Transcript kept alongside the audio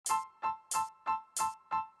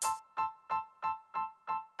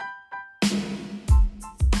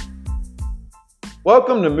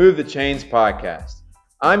Welcome to Move the Chains podcast.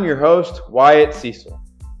 I'm your host, Wyatt Cecil.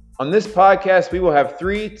 On this podcast, we will have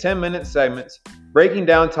 3 10-minute segments breaking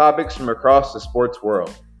down topics from across the sports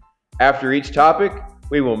world. After each topic,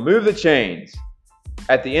 we will move the chains.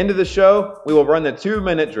 At the end of the show, we will run the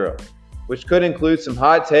 2-minute drill, which could include some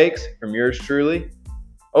hot takes from yours truly,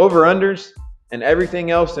 over-unders, and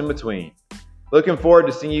everything else in between. Looking forward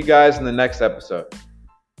to seeing you guys in the next episode.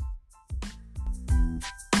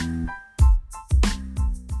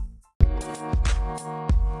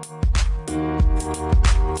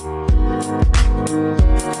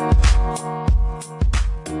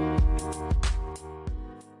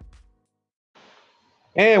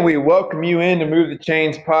 And we welcome you in to Move the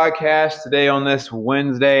Chains podcast today on this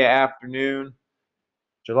Wednesday afternoon,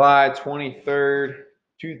 July 23rd,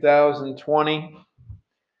 2020.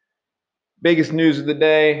 Biggest news of the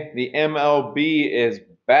day, the MLB is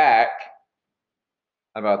back.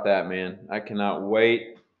 How about that, man? I cannot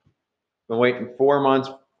wait. Been waiting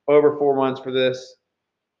over 4 months for this.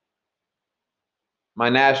 My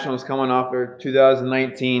Nationals coming off their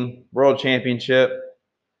 2019 World Championship.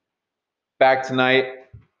 Back tonight.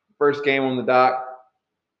 First game on the dock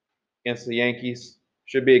against the Yankees.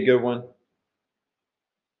 Should be a good one.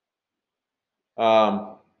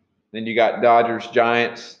 Then you got Dodgers,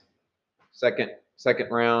 Giants, second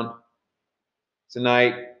round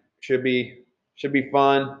tonight. Should be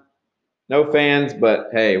fun. No fans, but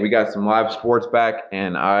hey, we got some live sports back,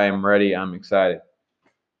 and I'm ready. I'm excited.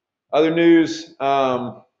 Other news,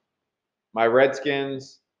 my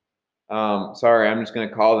Redskins. Sorry, I'm just going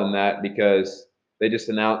to call them that because they just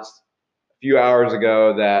announced a few hours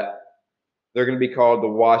ago that they're going to be called the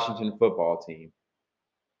Washington Football Team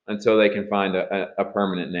until they can find a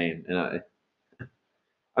permanent name. And I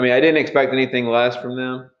mean, I didn't expect anything less from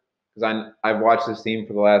them because I've watched this team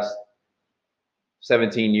for the last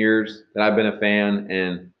 17 years that I've been a fan,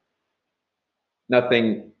 and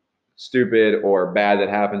nothing stupid or bad that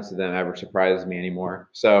happens to them ever surprises me anymore.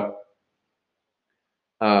 So,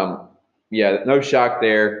 yeah, no shock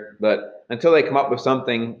there. But until they come up with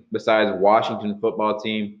something besides Washington Football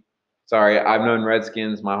Team, sorry, I've known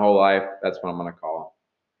Redskins my whole life. That's what I'm going to call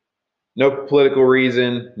them. No political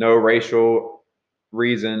reason, no racial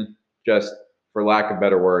reason, just for lack of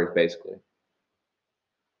better words, basically.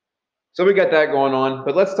 So we got that going on,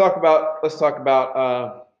 but let's talk about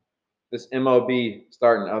this MLB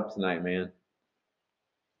starting up tonight, man.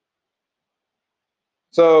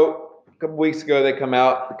 So a couple weeks ago, they come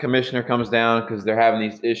out. The commissioner comes down because they're having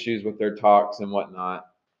these issues with their talks and whatnot.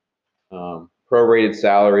 Prorated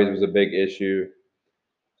salaries was a big issue.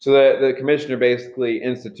 So the commissioner basically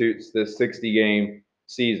institutes this 60-game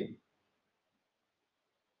season,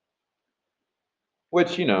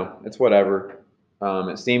 which, it's whatever.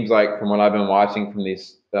 It seems like from what I've been watching from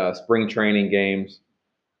these spring training games,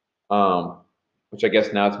 which I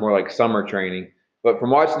guess now it's more like summer training. But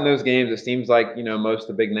from watching those games, it seems like, most of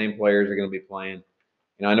the big name players are going to be playing.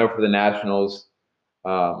 I know for the Nationals,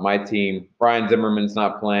 my team, Brian Zimmerman's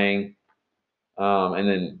not playing. And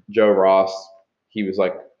then Joe Ross, he was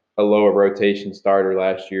like a lower rotation starter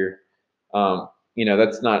last year.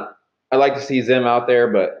 That's not – I like to see Zim out there,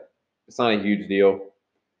 but it's not a huge deal.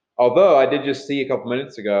 Although I did just see a couple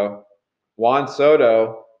minutes ago, Juan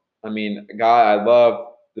Soto, a guy I love,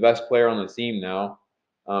 the best player on the team now,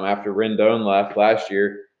 after Rendon left last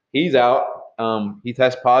year, he's out. He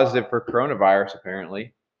tested positive for coronavirus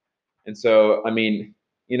apparently, and so if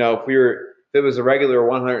it was a regular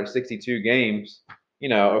 162 games,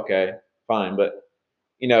 okay, fine, but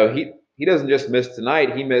he doesn't just miss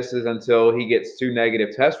tonight; he misses until he gets 2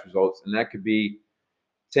 negative test results, and that could be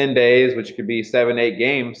 10 days, which could be 7-8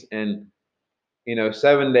 games, and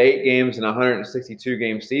 7 to 8 games in a 162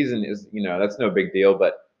 game season is, that's no big deal.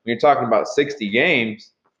 But when you're talking about 60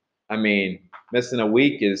 games, missing a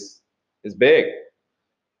week is big.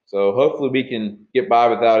 So hopefully we can get by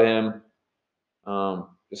without him.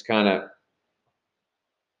 Just kind of,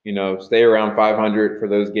 stay around 500 for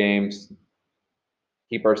those games.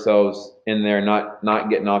 Keep ourselves in there, not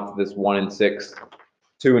getting off to this 1-6,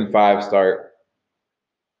 2-5 start.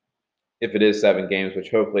 If it is 7 games,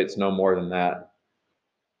 which hopefully it's no more than that.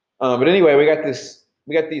 But anyway, we got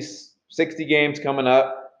these 60 games coming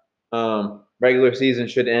up. Regular season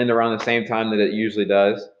should end around the same time that it usually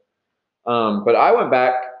does. But I went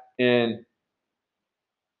back and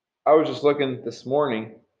I was just looking this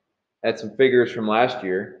morning at some figures from last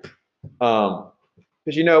year. Because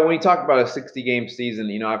when you talk about a 60-game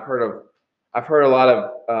season, I've heard a lot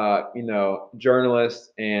of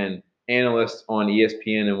journalists and analysts on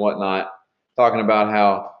ESPN and whatnot talking about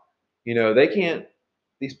how they can't.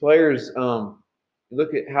 These players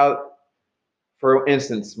look at how for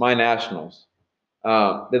instance, my Nationals.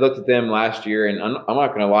 They looked at them last year, and I'm not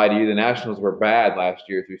going to lie to you, the Nationals were bad last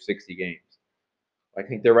year through 60 games. I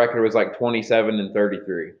think their record was like 27 and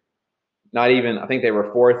 33. Not even, I think they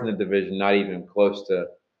were fourth in the division, not even close to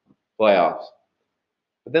playoffs.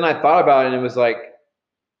 But then I thought about it, and it was like,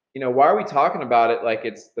 why are we talking about it like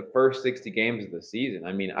it's the first 60 games of the season?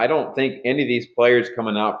 I mean, I don't think any of these players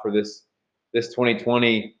coming out for this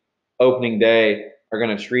 2020 opening day are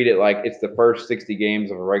going to treat it like it's the first 60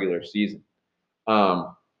 games of a regular season.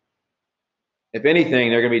 Um, if anything,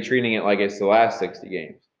 they're going to be treating it like it's the last 60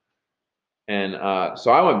 games. And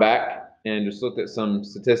so I went back and just looked at some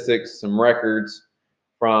statistics, some records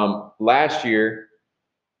from last year,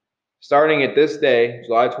 starting at this day,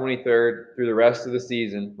 July 23rd, through the rest of the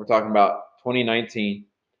season. We're talking about 2019.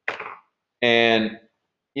 And,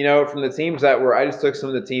 from the teams I just took some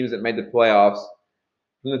of the teams that made the playoffs.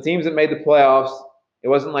 From the teams that made the playoffs, it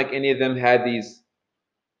wasn't like any of them had these,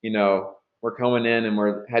 were coming in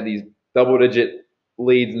and had these double-digit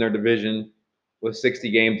leads in their division with 60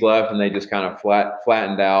 games left, and they just kind of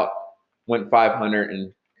flattened out, went 500,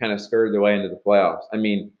 and kind of skirted their way into the playoffs. I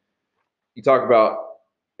mean, you talk about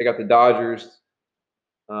they got the Dodgers,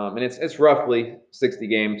 and it's roughly 60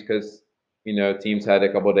 games because teams had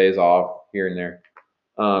a couple of days off here and there,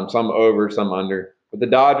 some over, some under. But the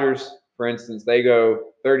Dodgers, for instance, they go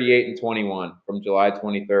 38 and 21 from July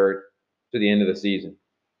 23rd to the end of the season.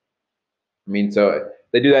 I mean, so if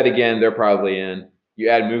they do that again, they're probably in. You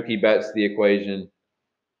add Mookie Betts to the equation.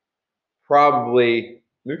 Probably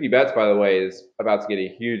Mookie Betts, by the way, is about to get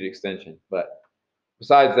a huge extension. But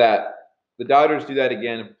besides that, the Dodgers do that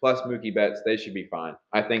again, plus Mookie Betts, they should be fine.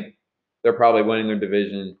 I think they're probably winning their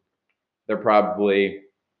division. They're probably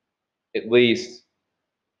at least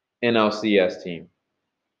NLCS team.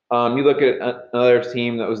 You look at another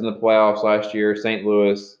team that was in the playoffs last year, St.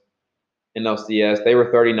 Louis, NLCS. They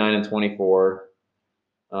were 39 and 24.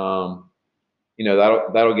 That'll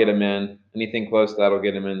get them in. Anything close to that'll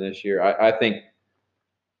get them in this year. I think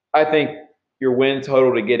your win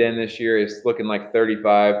total to get in this year is looking like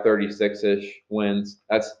 35, 36-ish wins.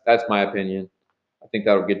 That's my opinion. I think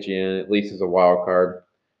that'll get you in, at least as a wild card.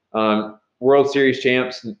 World Series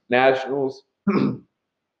champs, Nationals,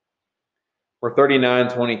 we're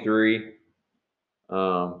 39-23.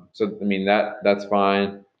 So, I mean, that's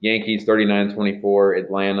fine. Yankees, 39-24.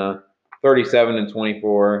 Atlanta,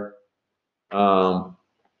 37-24.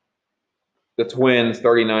 The Twins,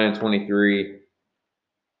 39-23.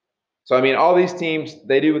 So, I mean, all these teams,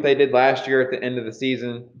 they do what they did last year at the end of the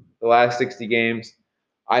season, the last 60 games.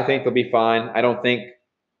 I think they'll be fine. I don't think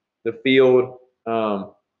the field,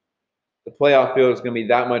 the playoff field is going to be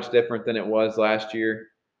that much different than it was last year.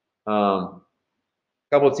 A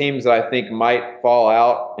couple of teams that I think might fall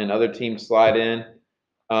out and other teams slide in.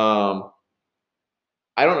 I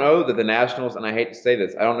don't know that the Nationals, and I hate to say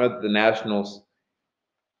this, I don't know that the Nationals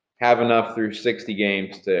have enough through 60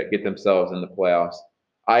 games to get themselves in the playoffs.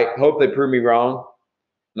 I hope they prove me wrong,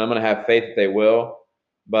 and I'm going to have faith that they will,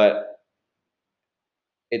 but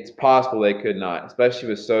it's possible they could not, especially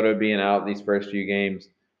with Soto being out these first few games.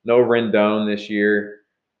 No Rendon this year.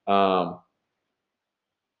 The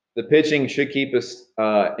pitching should keep us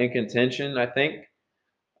in contention, I think,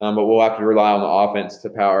 but we'll have to rely on the offense to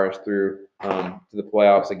power us through to the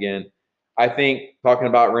playoffs again. I think, talking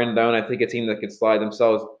about Rendon, I think a team that could slide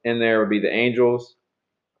themselves in there would be the Angels.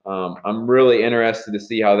 I'm really interested to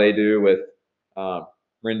see how they do with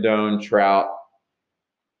Rendon, Trout.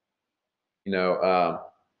 I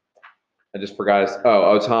just forgot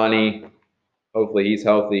Ohtani. Hopefully he's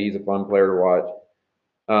healthy. He's a fun player to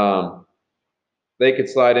watch. They could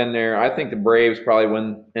slide in there. I think the Braves probably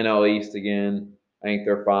win NL East again. I think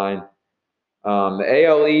they're fine. The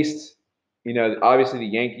AL East, obviously the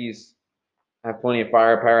Yankees have plenty of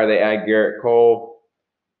firepower. They add Garrett Cole.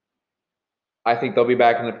 I think they'll be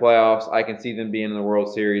back in the playoffs. I can see them being in the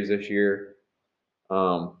World Series this year.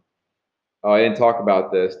 I didn't talk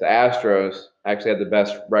about this. The Astros actually had the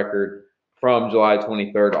best record from July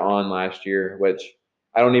 23rd on last year, which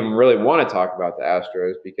I don't even really want to talk about the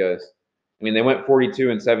Astros because, I mean, they went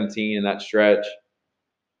 42-17 in that stretch.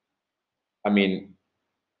 I mean,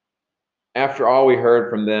 after all we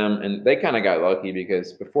heard from them, and they kind of got lucky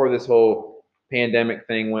because before this whole pandemic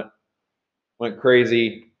thing went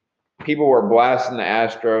crazy, people were blasting the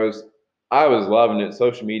Astros. I was loving it.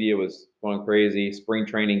 Social media was going crazy. Spring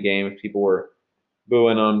training games, people were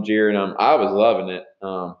booing them, jeering them. I was loving it.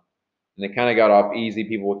 And they kind of got off easy.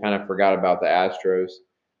 People kind of forgot about the Astros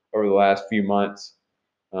over the last few months.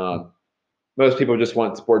 Most people just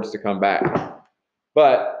want sports to come back.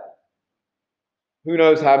 But who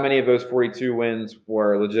knows how many of those 42 wins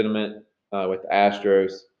were legitimate with the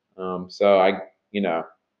Astros. So I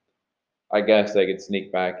guess they could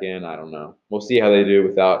sneak back in. I don't know. We'll see how they do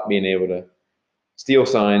without being able to steal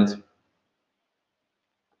signs.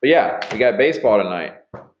 But yeah, we got baseball tonight.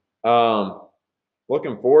 Um,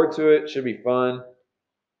 Looking forward to it. Should be fun.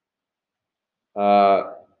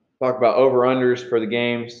 Talk about over-unders for the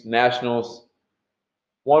games. Nationals,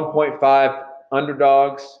 1.5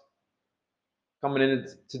 underdogs coming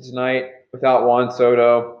into tonight without Juan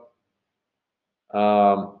Soto.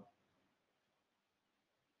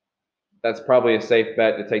 That's probably a safe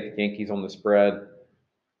bet to take the Yankees on the spread.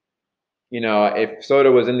 If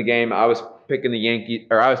Soto was in the game, I was picking the Yankees,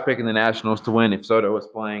 or I was picking the Nationals to win if Soto was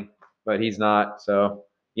playing, but he's not. So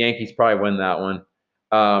Yankees probably win that one.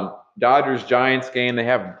 Dodgers Giants game, they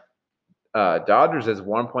have Dodgers as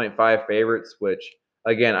 1.5 favorites, which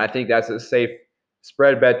again I think that's a safe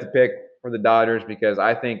spread bet to pick for the Dodgers because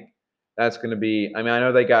I think that's going to be. I mean, I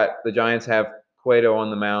know the Giants have Cueto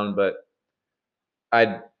on the mound, but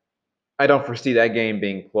I I don't foresee that game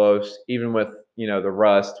being close, even with the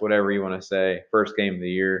rust, whatever you want to say. First game of the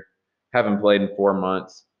year, haven't played in 4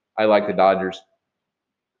 months. I like the Dodgers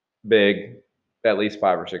big, at least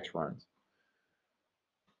 5 or 6 runs.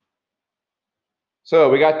 So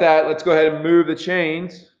we got that. Let's go ahead and move the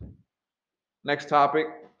chains. Next topic: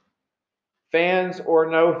 fans or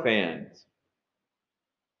no fans.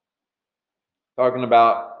 Talking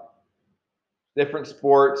about different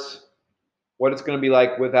sports, what it's going to be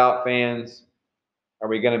like without fans. Are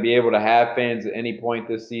we going to be able to have fans at any point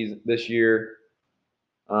this year,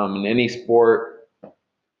 in any sport?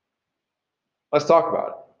 Let's talk about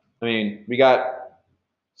it. I mean, we got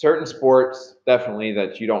certain sports definitely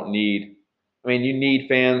that you don't need. I mean, you need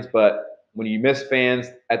fans, but when you miss fans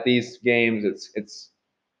at these games, it's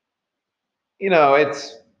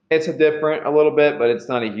a different a little bit, but it's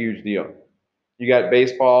not a huge deal. You got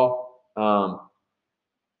baseball. I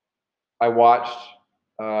watched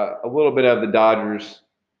a little bit of the Dodgers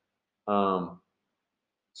um,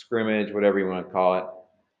 scrimmage, whatever you want to call it,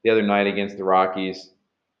 the other night against the Rockies.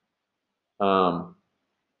 Um,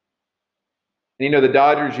 the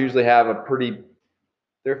Dodgers usually have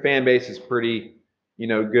their fan base is pretty,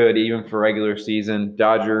 good even for regular season.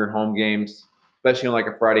 Dodger home games, especially on like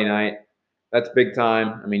a Friday night, that's big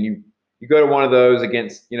time. I mean, you go to one of those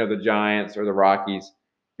against, the Giants or the Rockies,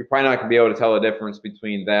 you're probably not going to be able to tell the difference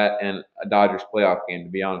between that and a Dodgers playoff game, to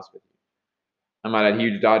be honest with you. I'm not a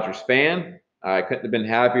huge Dodgers fan. I couldn't have been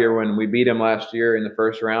happier when we beat them last year in the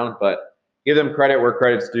first round, but give them credit where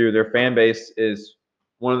credit's due. Their fan base is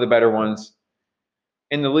one of the better ones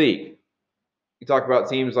in the league. You talk about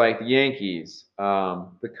teams like the Yankees,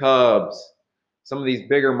 the Cubs, some of these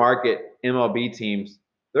bigger market MLB teams,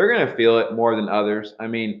 they're going to feel it more than others. I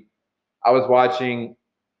mean, I was watching,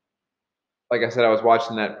 like I said, I was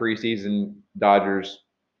watching that preseason Dodgers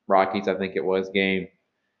Rockies, I think it was, game.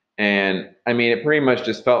 And I mean, it pretty much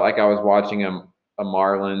just felt like I was watching a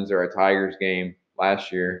Marlins or a Tigers game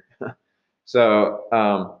last year. So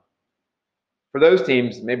for those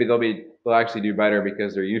teams, maybe they'll actually do better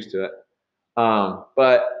because they're used to it.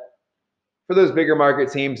 But for those bigger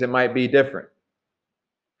market teams, it might be different.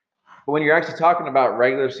 But when you're actually talking about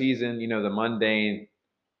regular season, the mundane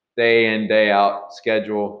day in, day out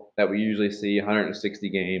schedule that we usually see, 160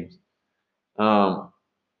 games,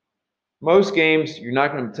 most games, you're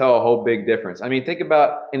not going to tell a whole big difference. I mean, think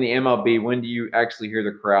about in the MLB, when do you actually hear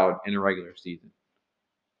the crowd in a regular season?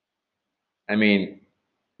 I mean,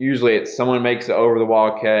 usually it's someone makes an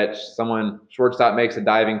over-the-wall catch, shortstop makes a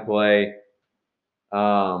diving play.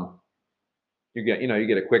 You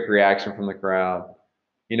get a quick reaction from the crowd.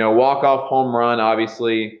 Walk-off home run,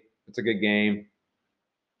 obviously, it's a good game.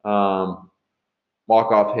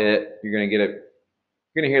 Walk-off hit, you're going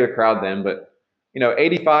to hear the crowd then, but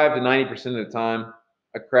 85 to 90% of the time,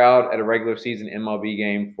 a crowd at a regular season MLB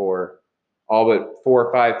game for all but 4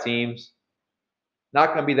 or 5 teams, not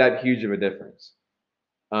going to be that huge of a difference.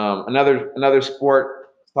 Another sport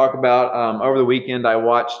to talk about. Over the weekend, I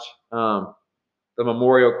watched the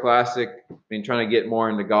Memorial Classic. I've been trying to get more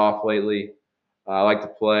into golf lately. I like to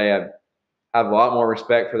play. I have a lot more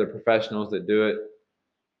respect for the professionals that do it.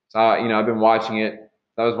 So I've been watching it.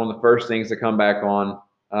 That was one of the first things to come back on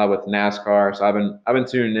with NASCAR. So I've been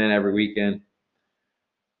tuning in every weekend.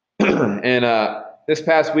 And this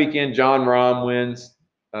past weekend, John Rahm wins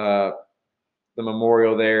the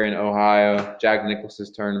Memorial there in Ohio, Jack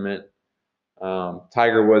Nicklaus's tournament.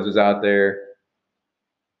 Tiger Woods was out there.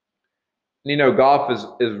 Golf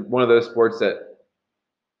is one of those sports that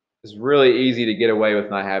is really easy to get away with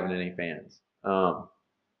not having any fans.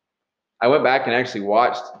 I went back and actually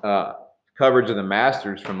watched coverage of the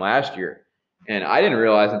Masters from last year, And I didn't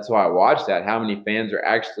realize until I watched that how many fans are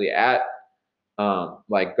actually at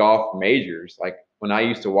like golf majors. Like when I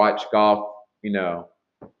used to watch golf, when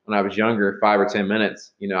I was younger, 5 or 10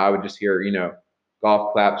 minutes, I would just hear,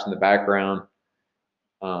 golf claps in the background,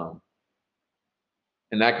 um,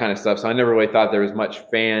 and that kind of stuff. So I never really thought there was much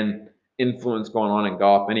fan influence going on in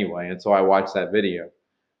golf anyway until I watched that video.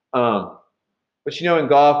 Um, but in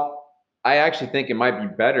golf, I actually think it might be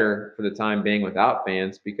better for the time being without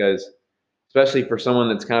fans because, especially for someone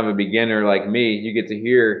that's kind of a beginner like me, you get to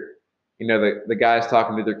hear, the guys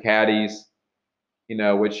talking to their caddies,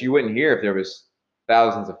 which you wouldn't hear if there was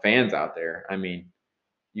thousands of fans out there. I mean,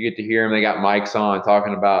 you get to hear them. They got mics on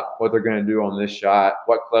talking about what they're going to do on this shot,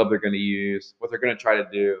 what club they're going to use, what they're going to try to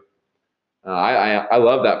do. I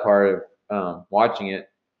love that part of watching it.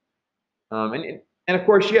 And of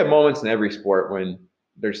course, you have moments in every sport when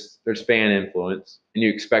there's fan influence and you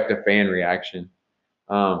expect a fan reaction.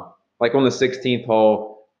 Like on the 16th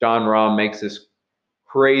hole, John Rahm makes this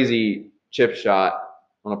crazy chip shot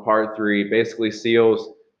on a par three, basically seals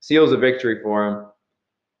a victory for him,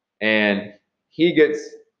 and he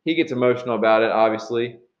gets emotional about it,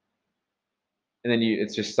 obviously, and then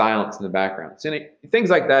it's just silence in the background. So things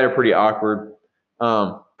like that are pretty awkward.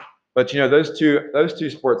 Um, but those two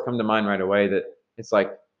sports come to mind right away. That it's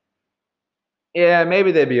like, yeah,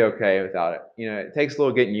 maybe they'd be okay without it. It takes a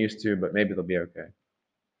little getting used to, but maybe they'll be okay.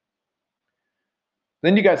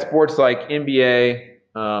 Then you got sports like NBA,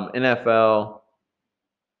 NFL,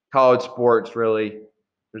 college sports. Really,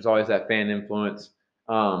 there's always that fan influence.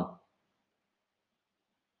 Um,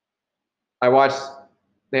 I watched.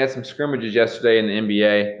 They had some scrimmages yesterday in the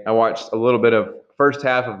NBA. I watched a little bit of first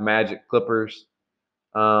half of Magic Clippers.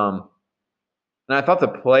 Um, and I thought the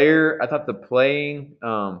playing,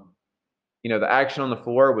 the action on the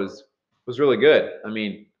floor was really good. I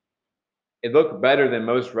mean, it looked better than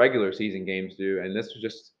most regular season games do, and this was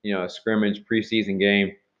just a scrimmage preseason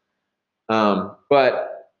game.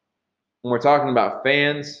 But when we're talking about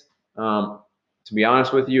fans, to be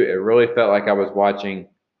honest with you, it really felt like I was watching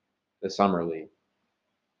the summer league,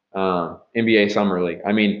 NBA summer league.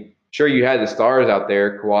 I mean, sure you had the stars out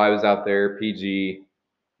there. Kawhi was out there, PG,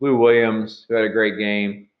 Lou Williams, who had a great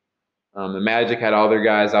game. The Magic had all their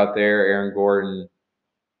guys out there: Aaron Gordon,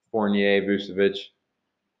 Fournier, Vucevic.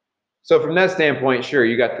 So from that standpoint, sure,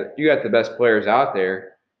 you got the best players out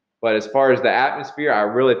there. But as far as the atmosphere, I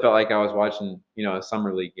really felt like I was watching, a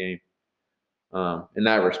summer league game in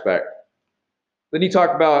that respect. Then you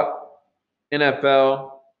talk about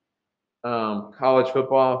NFL, college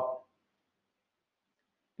football.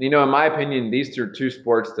 In my opinion, these are two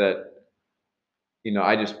sports that,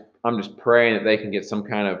 I'm just praying that they can get some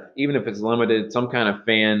kind of, even if it's limited,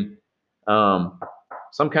 um,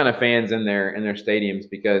 some kind of fans in their stadiums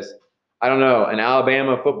because I don't know, an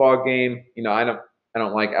Alabama football game, I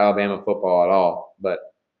don't like Alabama football at all. But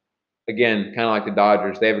again, kind of like the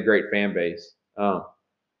Dodgers, they have a great fan base.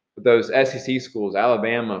 But those SEC schools,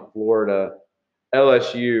 Alabama, Florida,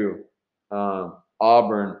 LSU,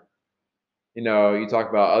 Auburn, you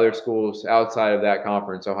talk about other schools outside of that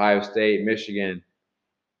conference, Ohio State, Michigan,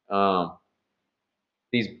 um,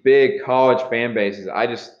 these big college fan bases.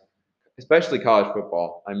 Especially college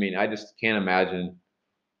football. I mean, I just can't imagine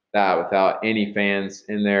that without any fans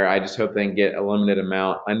in there. I just hope they can get a limited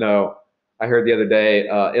amount. I know I heard the other day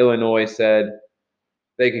Illinois said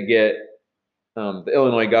they could get, the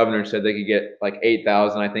Illinois governor said they could get like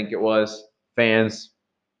 8,000, I think it was, fans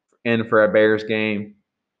in for a Bears game,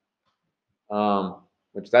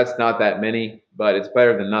 which that's not that many, but it's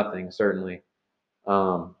better than nothing, certainly.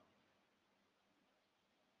 Um,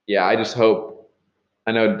 yeah, I just hope.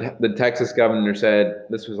 I know the Texas governor said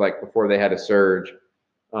this was like before they had a surge,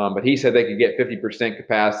 but he said they could get 50%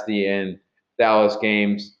 capacity in Dallas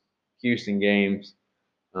games, Houston games.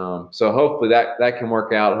 So hopefully that can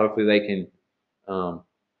work out. Hopefully they can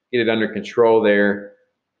get it under control there,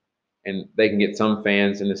 and they can get some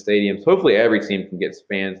fans in the stadiums. Hopefully every team can get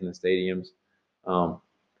fans in the stadiums. Um,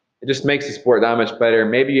 it just makes the sport that much better.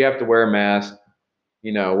 Maybe you have to wear a mask,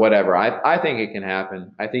 whatever. I think it can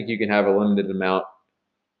happen. I think you can have a limited amount,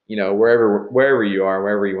 wherever you are,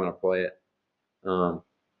 wherever you want to play it, um,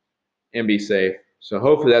 and be safe. So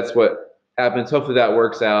hopefully that's what happens. Hopefully that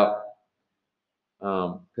works out.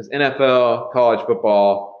 Because NFL, college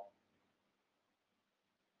football,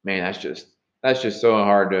 man, that's just so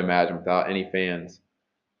hard to imagine without any fans.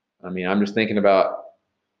 I mean, I'm just thinking about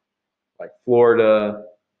like Florida.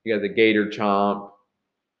 You got the Gator Chomp.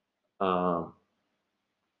 Um,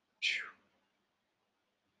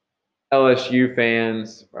 LSU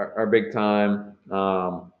fans are big time.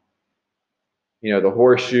 The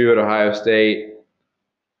Horseshoe at Ohio State.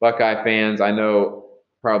 Buckeye fans. I know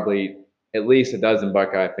probably at least a dozen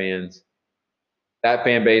Buckeye fans. That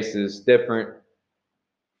fan base is different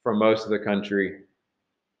from most of the country.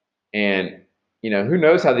 And, who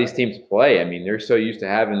knows how these teams play? I mean, they're so used to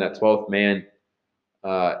having that 12th man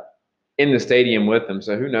uh, in the stadium with them.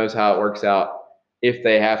 So who knows how it works out if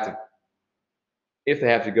they have to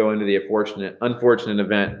go into the unfortunate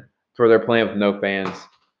event where they're playing with no fans.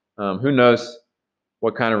 Who knows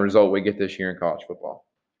what kind of result we get this year in college football.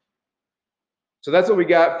 So that's what we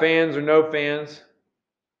got, fans or no fans.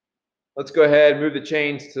 Let's go ahead and move the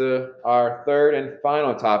chains to our third and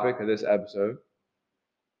final topic of this episode.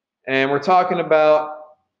 And we're talking about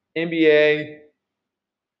NBA,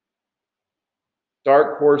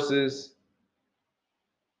 dark horses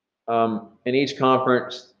in each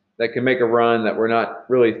conference that can make a run that we're not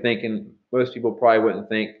really thinking, most people probably wouldn't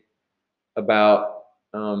think about.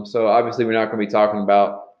 So obviously we're not going to be talking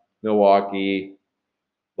about Milwaukee,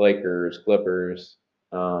 Lakers, Clippers.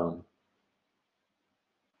 Those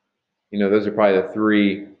are probably the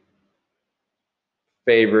three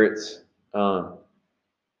favorites. We're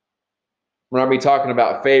not going to be talking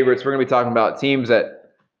about favorites. We're going to be talking about teams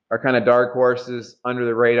that are kind of dark horses under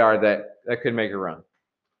the radar that could make a run.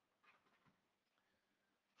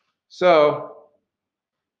 So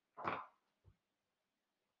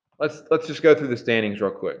let's just go through the standings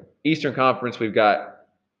real quick. Eastern Conference, we've got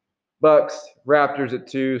Bucks, Raptors at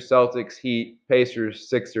 2, Celtics, Heat, Pacers,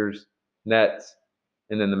 Sixers, Nets,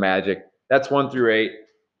 and then the Magic. That's 1 through 8.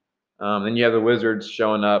 Then you have the Wizards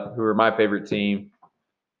showing up, who are my favorite team.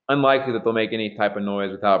 Unlikely that they'll make any type of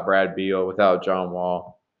noise without Brad Beal, without John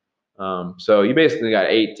Wall. So you basically got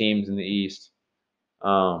 8 teams in the East.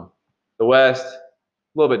 The West,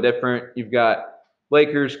 a little bit different. You've got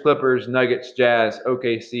Lakers, Clippers, Nuggets, Jazz,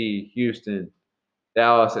 OKC, Houston,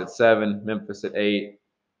 Dallas at 7, Memphis at 8,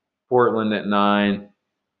 Portland at 9,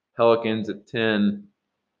 Pelicans at 10,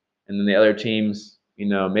 and then the other teams,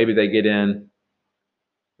 maybe they get in.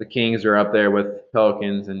 The Kings are up there with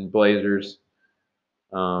Pelicans and Blazers.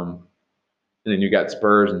 And then you got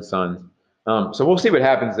Spurs and Suns. So we'll see what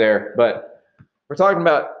happens there. But we're talking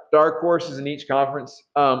about dark horses in each conference.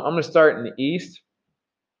 I'm going to start in the East.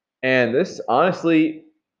 And this, honestly,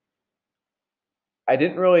 this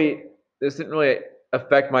didn't really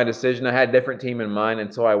affect my decision. I had a different team in mind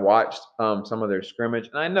until I watched some of their scrimmage.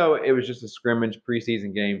 And I know it was just a scrimmage,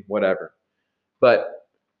 preseason game, whatever. But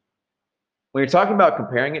when you're talking about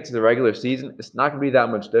comparing it to the regular season, it's not going to be that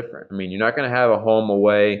much different. I mean, you're not going to have a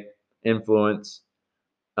home-away influence.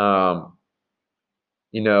 Home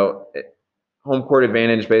court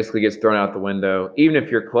advantage basically gets thrown out the window, even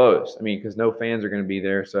if you're close. I mean, because no fans are going to be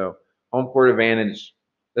there. So home court advantage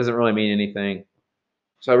doesn't really mean anything.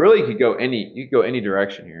 So really, you could go any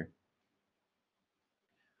direction here.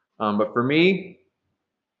 But for me,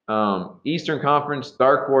 Eastern Conference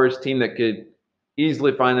dark horse team that could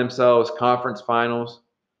easily find themselves conference finals.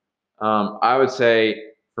 I would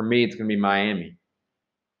say for me, it's going to be Miami.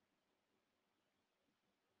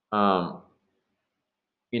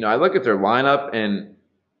 I look at their lineup and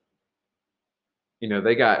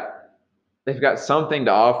they've got something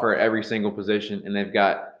to offer at every single position, and they've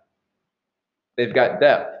got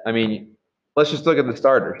depth. I mean, let's just look at the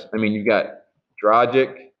starters. I mean, you've got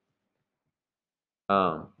Dragic,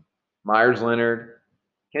 Myers Leonard,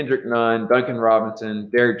 Kendrick Nunn, Duncan Robinson,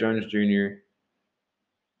 Derrick Jones Jr.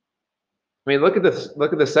 I mean, look at the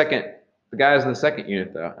guys in the second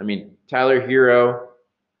unit though. I mean, Tyler Hero,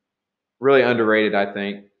 really underrated, I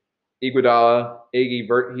think. Iguodala, Iggy,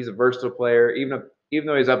 he's a versatile player. Even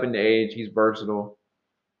though he's up in age, he's versatile.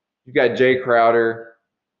 You've got Jay Crowder,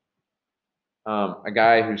 a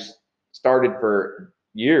guy who's started for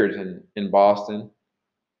years in Boston.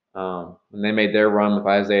 When they made their run with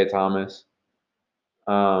Isaiah Thomas.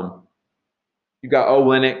 You've got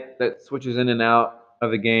Olynyk that switches in and out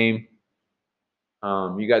of the game.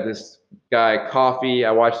 You got this guy, Coffee.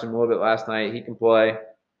 I watched him a little bit last night. He can play.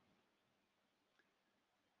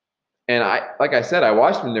 And like I said, I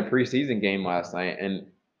watched him in their preseason game last night, and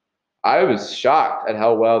I was shocked at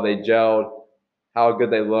how well they gelled, how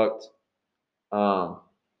good they looked. And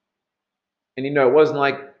it wasn't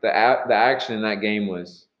like the action in that game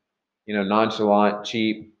was, nonchalant,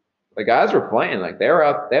 cheap. The guys were playing like they were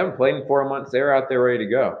out. They haven't played in 4 months. They were out there ready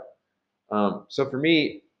to go. So for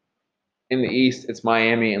me, in the East, it's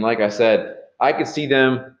Miami, and like I said, I could see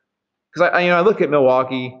them because I look at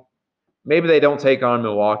Milwaukee. Maybe they don't take on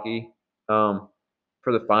Milwaukee for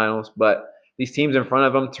the finals, but these teams in front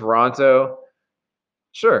of them, Toronto,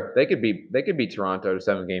 sure, they could beat Toronto to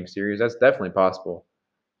 7-game series. That's definitely possible.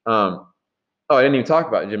 I didn't even talk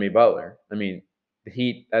about Jimmy Butler. I mean, The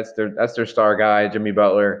Heat, that's their star guy, Jimmy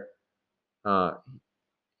Butler. Uh,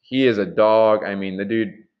 he is a dog. I mean, the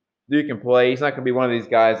dude can play. He's not going to be one of these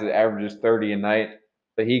guys that averages 30 a night,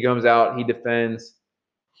 but he comes out, he defends,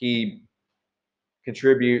 he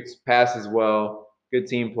contributes, passes well, good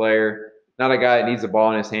team player. Not a guy that needs the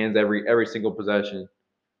ball in his hands every single possession.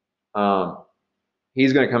 Um,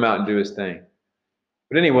 he's going to come out and do his thing.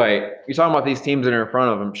 But anyway, you're talking about these teams that are in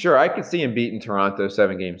front of him. Sure, I could see him beating Toronto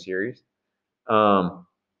 7-game series.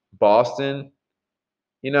 Boston,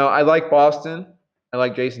 I like Boston. I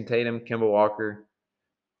like Jason Tatum, Kemba Walker.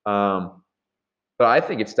 But I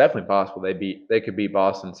think it's definitely possible they could beat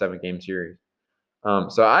Boston 7-game series.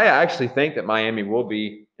 So I actually think that Miami will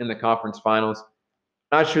be in the conference finals.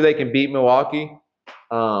 Not sure they can beat Milwaukee.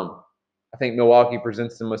 I think Milwaukee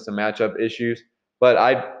presents them with some matchup issues, but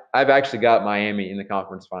I've actually got Miami in the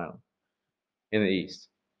conference final in the East.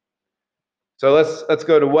 So let's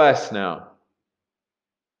go to West now.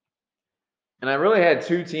 And I really had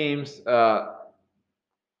two teams coming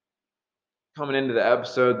into the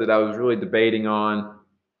episode that I was really debating on.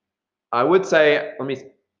 I would say, let me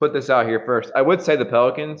put this out here first. I would say the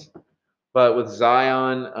Pelicans, but with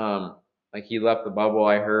Zion, like he left the bubble,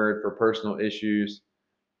 I heard, for personal issues.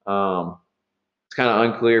 It's kind of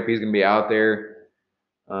unclear if he's going to be out there.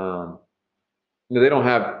 They don't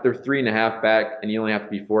have, they're 3.5 back, and you only have to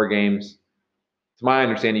be 4 games. To my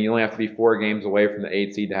understanding, you only have to be 4 games away from the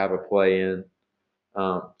 8 seed to have a play in.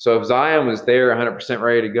 So if Zion was there 100%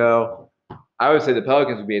 ready to go, I would say the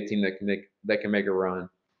Pelicans would be a team that can make a run.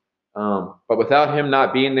 But without him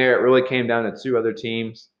not being there, it really came down to 2 other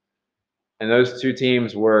teams. And those 2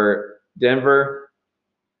 teams were Denver,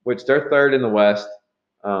 which they're 3rd in the West.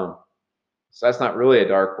 So that's not really a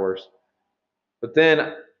dark horse. But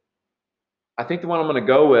then I think the one I'm going to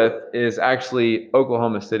go with is actually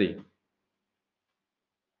Oklahoma City.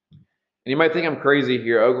 And you might think I'm crazy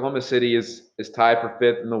here. Oklahoma City is tied for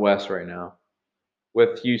 5th in the West right now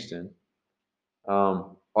with Houston. A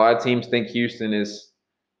lot of teams think Houston is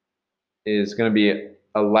going to be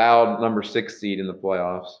a loud number 6 seed in the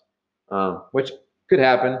playoffs, which could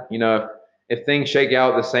happen. If things shake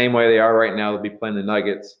out the same way they are right now, they'll be playing the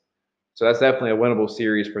Nuggets. So that's definitely a winnable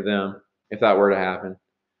series for them if that were to happen.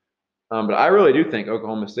 But I really do think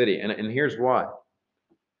Oklahoma City, and here's why.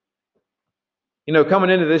 Coming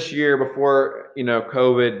into this year before,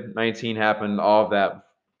 COVID-19 happened, all of that,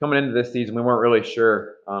 coming into this season, we weren't really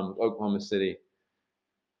sure Oklahoma City.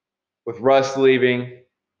 With Russ leaving,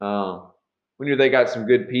 we knew they got some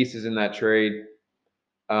good pieces in that trade.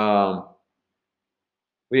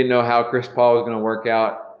 We didn't know how Chris Paul was going to work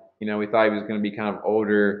out. We thought he was going to be kind of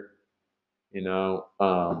older.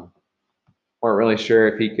 Weren't really sure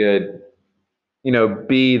if he could,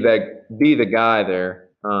 be the guy there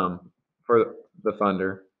for the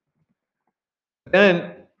Thunder.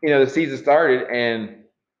 Then, the season started and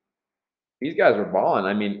these guys were balling.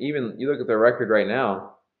 I mean, even you look at their record right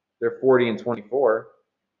now, they're 40-24.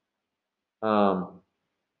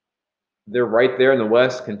 They're right there in the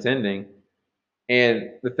West contending.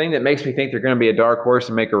 And the thing that makes me think they're going to be a dark horse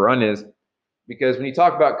and make a run is because when you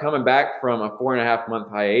talk about coming back from a 4.5-month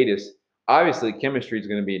hiatus, obviously chemistry is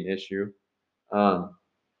going to be an issue.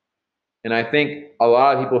 And I think a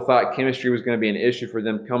lot of people thought chemistry was going to be an issue for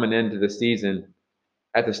them coming into the season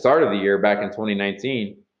at the start of the year back in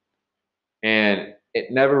 2019. And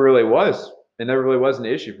it never really was. It never really was an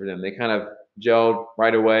issue for them. They kind of gelled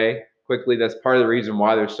right away, quickly. That's part of the reason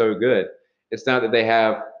why they're so good. It's not that they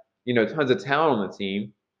have, tons of talent on the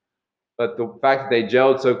team, but the fact that they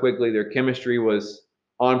gelled so quickly, their chemistry was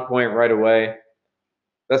on point right away.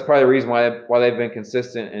 That's probably the reason why they've been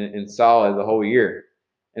consistent and solid the whole year.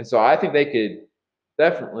 And so I think they could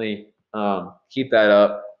definitely keep that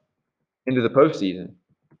up into the postseason.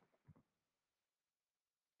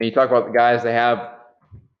 And you talk about the guys they have,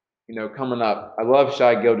 coming up. I love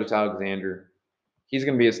Shai Gilgeous-Alexander. He's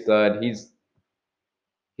going to be a stud.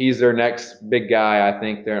 He's their next big guy, I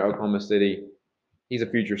think, there in Oklahoma City. He's a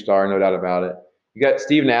future star, no doubt about it. You got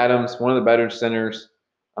Steven Adams, one of the better centers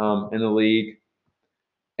in the league.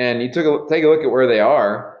 And you take a look at where they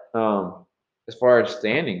are as far as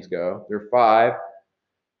standings go. They're 5.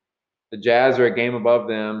 The Jazz are a game above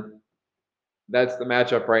them. That's the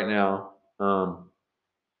matchup right now.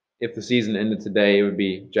 If the season ended today, it would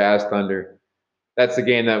be Jazz Thunder. That's the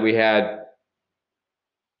game that we had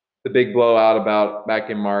the big blowout about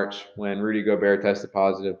back in March when Rudy Gobert tested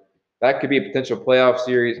positive. That could be a potential playoff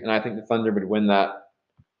series, and I think the Thunder would win that.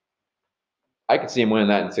 I could see them winning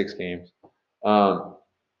that in 6 games. How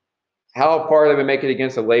far they would make it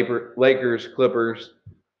against the Lakers, Clippers,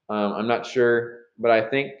 I'm not sure, but I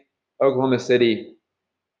think Oklahoma City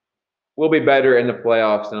will be better in the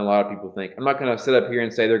playoffs than a lot of people think. I'm not going to sit up here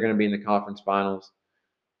and say they're going to be in the conference finals,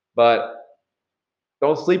 but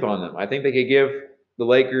don't sleep on them. I think they could give the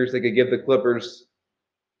Lakers, they could give the Clippers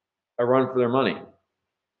a run for their money.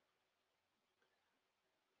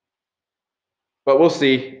 But we'll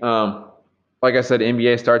see. Like I said,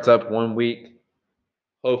 NBA starts up 1 week.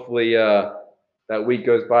 Hopefully, that week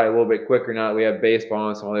goes by a little bit quicker now that we have baseball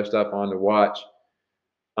and some other stuff on to watch.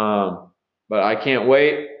 But I can't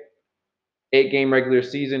wait. 8-game regular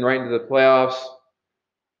season right into the playoffs.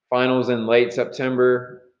 Finals in late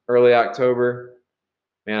September, early October.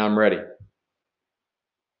 Man, I'm ready.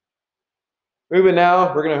 Moving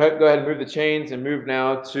now, we're going to go ahead and move the chains and move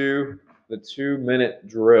now to the 2-minute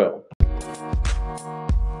drill.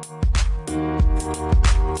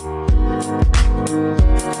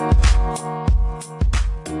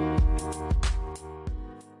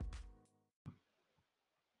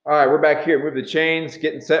 All right, we're back here. Move the chains,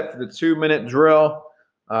 getting set for the 2-minute drill.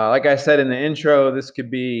 Like I said in the intro, this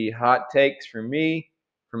could be hot takes from me,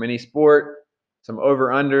 from any sport, some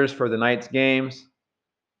over-unders for the night's games,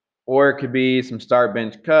 or it could be some start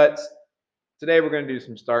bench cuts. Today we're going to do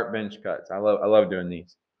some start bench cuts. I love doing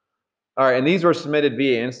these. All right, and these were submitted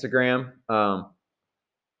via Instagram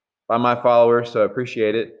by my followers, so I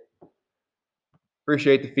appreciate it.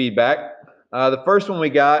 Appreciate the feedback. The first one we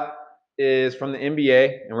got is from the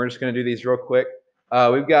NBA, and we're just going to do these real quick.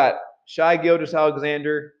 We've got Shai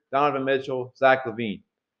Gilgeous-Alexander, Donovan Mitchell, Zach LaVine.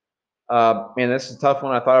 Man, this is a tough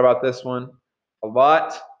one. I thought about this one a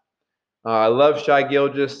lot. I love Shai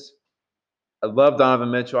Gilgeous. I love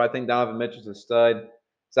Donovan Mitchell. I think Donovan Mitchell's a stud.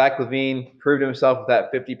 Zach LaVine proved himself with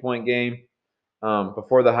that 50-point game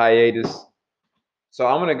before the hiatus. So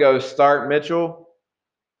I'm going to go start Mitchell,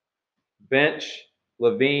 bench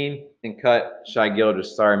LaVine, and cut Shai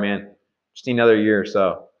Gilgeous. Sorry, man. Just need another year or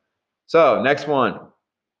so. So next one.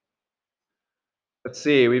 Let's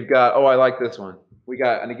see. We've got, I like this one. We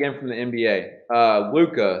got, and again from the NBA,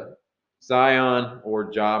 Luka, Zion, or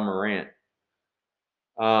Ja Morant.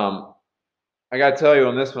 I got to tell you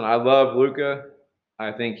on this one, I love Luka.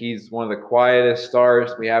 I think he's one of the quietest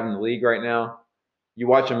stars we have in the league right now. You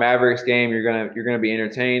watch a Mavericks game, you're gonna be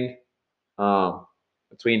entertained.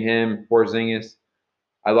 Between him, Porzingis,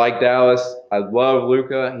 I like Dallas. I love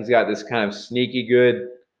Luka. He's got this kind of sneaky good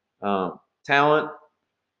talent.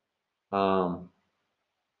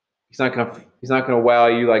 He's not gonna wow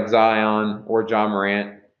you like Zion or Ja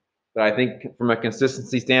Morant, but I think from a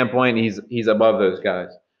consistency standpoint, he's above those guys.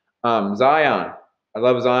 Zion, I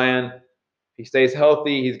love Zion. If he stays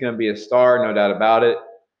healthy, he's gonna be a star, no doubt about it.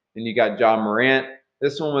 Then you got Ja Morant.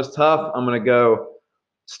 This one was tough. I'm gonna go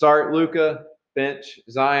start Luka, bench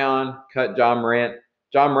Zion, cut Ja Morant.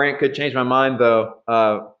 Ja Morant could change my mind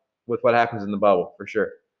though, with what happens in the bubble for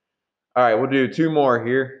sure. All right, we'll do 2 more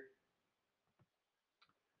here.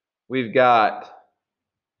 We've got,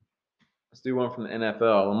 let's do one from the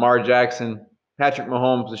NFL. Lamar Jackson, Patrick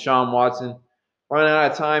Mahomes, Deshaun Watson. Running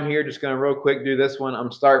out of time here, just going to real quick do this one.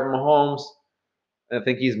 I'm starting Mahomes. I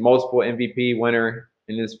think he's multiple MVP winner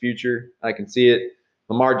in his future. I can see it.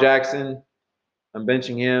 Lamar Jackson, I'm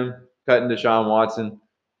benching him, cutting Deshaun Watson.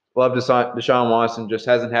 Love Deshaun Watson, just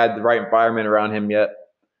hasn't had the right environment around him yet.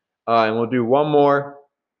 And we'll do one more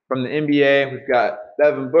from the NBA. We've got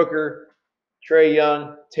Devin Booker, Trae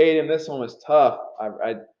Young, Tatum. This one was tough.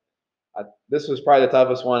 This was probably the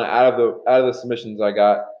toughest one out of the submissions I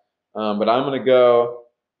got. But I'm gonna go.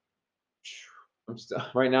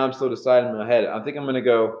 Right now I'm still deciding in my head. I think I'm gonna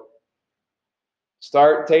go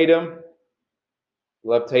start Tatum.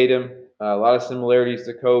 Love Tatum. A lot of similarities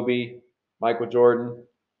to Kobe, Michael Jordan.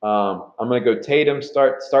 I'm gonna go Tatum.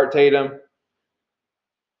 Start Tatum.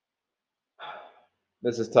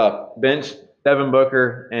 This is tough. Bench Devin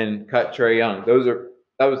Booker and cut Trae Young.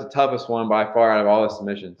 That was the toughest one by far out of all the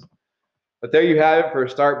submissions. But there you have it for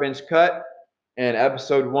start bench cut and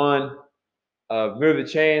episode 1 of Move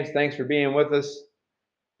the Chains. Thanks for being with us,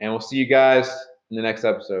 and we'll see you guys in the next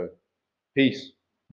episode. Peace.